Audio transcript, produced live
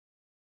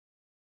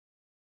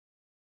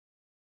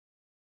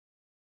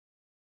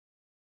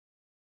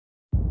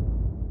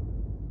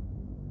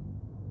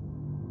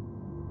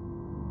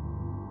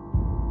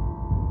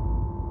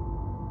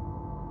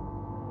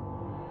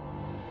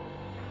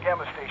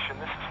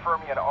This is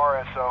Fermi at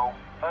RSO.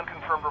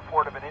 Unconfirmed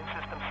report of an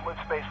in-system slip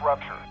space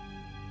rupture.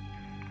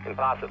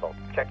 Impossible.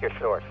 Check your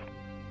source.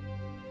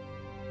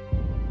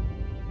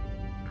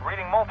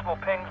 Reading multiple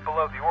pings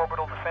below the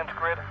orbital defense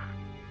grid.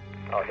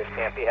 Oh, this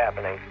can't be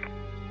happening.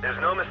 There's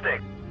no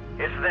mistake.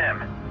 It's them.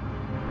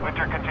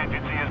 Winter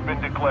contingency has been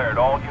declared.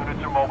 All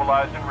units are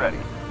mobilized and ready.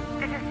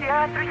 This is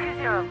Sierra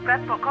 320.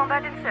 Prep for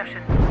combat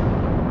insertion.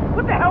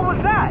 What the hell was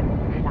that?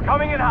 We're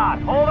coming in hot.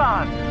 Hold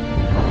on.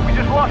 We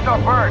just lost our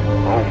bird.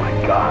 Oh my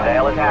god. What the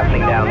hell is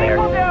happening down there?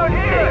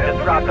 They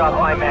just dropped off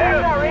my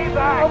map.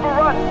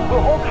 Overrun.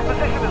 We'll hold this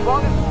position as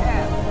long as we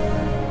can.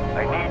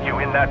 I need you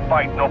in that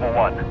fight, Noble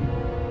One.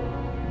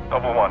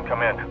 Noble One,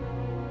 come in.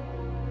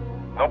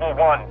 Noble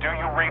One, do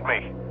you read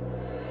me?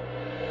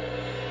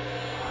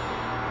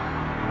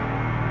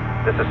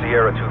 This is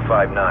Sierra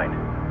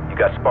 259. You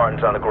got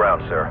Spartans on the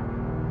ground, sir.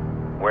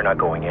 We're not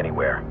going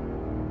anywhere.